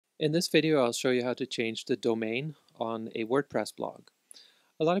In this video, I'll show you how to change the domain on a WordPress blog.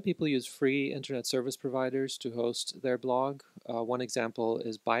 A lot of people use free internet service providers to host their blog. One example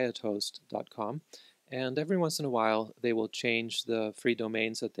is buyithost.com, and every once in a while they will change the free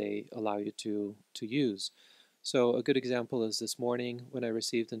domains that they allow you to use. So a good example is this morning when I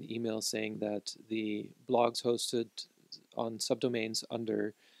received an email saying that the blogs hosted on subdomains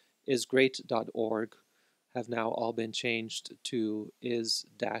under isgreat.org have now all been changed to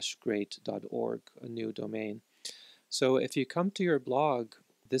is-great.org, a new domain. So if you come to your blog,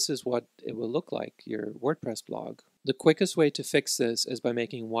 this is what it will look like, your WordPress blog. The quickest way to fix this is by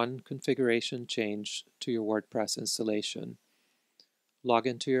making one configuration change to your WordPress installation. Log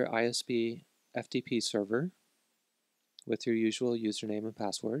into your ISP FTP server with your usual username and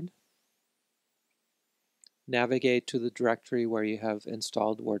password. Navigate to the directory where you have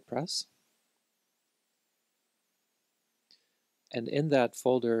installed WordPress. And in that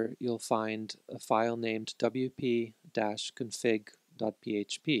folder, you'll find a file named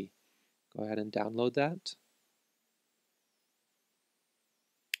wp-config.php. Go ahead and download that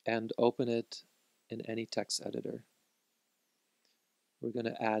and open it in any text editor. We're going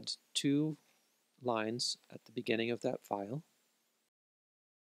to add 2 lines at the beginning of that file.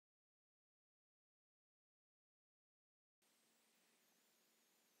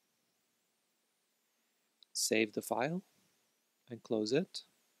 Save the file and close it,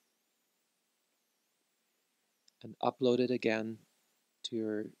 and upload it again to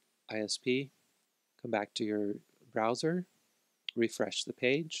your ISP. Come back to your browser, refresh the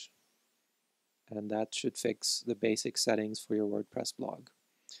page, and that should fix the basic settings for your WordPress blog.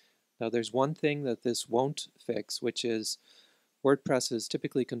 Now there's one thing that this won't fix, which is WordPress is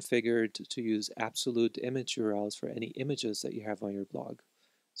typically configured to use absolute image URLs for any images that you have on your blog.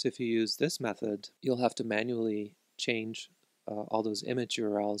 So if you use this method, you'll have to manually change all those image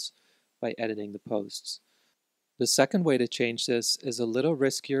URLs by editing the posts. The second way to change this is a little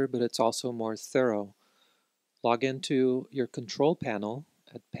riskier, but it's also more thorough. Log into your control panel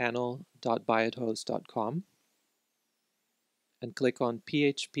at panel.buyithost.com and click on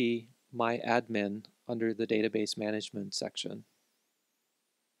PHP MyAdmin under the database management section.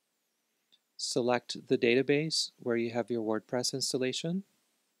 Select the database where you have your WordPress installation.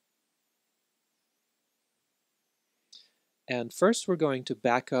 And first we're going to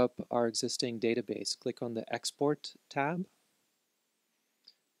back up our existing database. Click on the Export tab.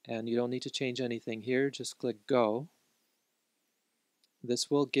 And you don't need to change anything here, just click Go.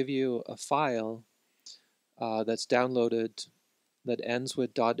 This will give you a file that's downloaded that ends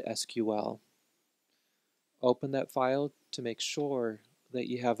with .sql. Open that file to make sure that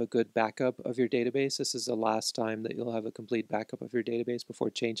you have a good backup of your database. This is the last time that you'll have a complete backup of your database before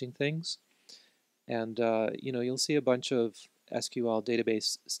changing things. And you'll see a bunch of SQL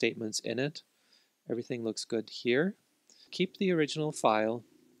database statements in it. Everything looks good here. Keep the original file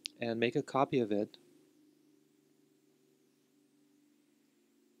and make a copy of it,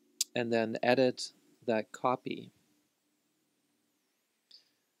 and then edit that copy.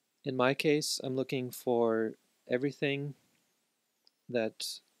 In my case, I'm looking for everything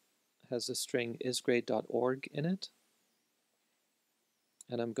that has the string isgreat.org in it,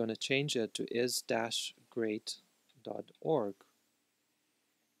 and I'm going to change it to is-great.org.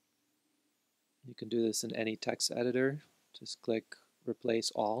 You can do this in any text editor. Just click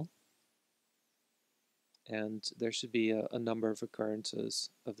Replace All, and there should be a number of occurrences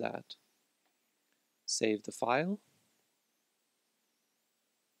of that. Save the file,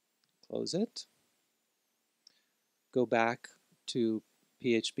 close it, go back to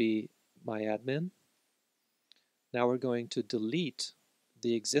PHP MyAdmin. Now we're going to delete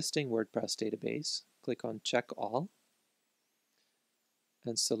the existing WordPress database. Click on Check All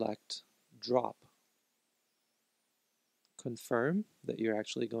and select Drop. Confirm that you're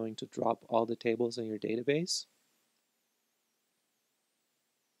actually going to drop all the tables in your database.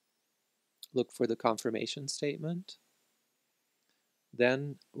 Look for the confirmation statement.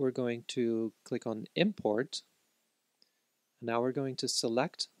 Then we're going to click on Import. Now we're going to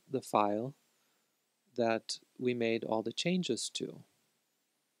select the file that we made all the changes to.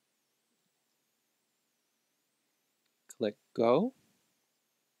 Click Go.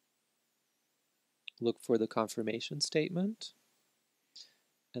 Look for the confirmation statement,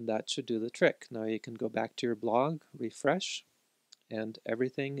 and that should do the trick. Now you can go back to your blog, refresh, and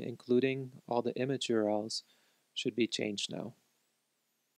everything, including all the image URLs, should be changed now.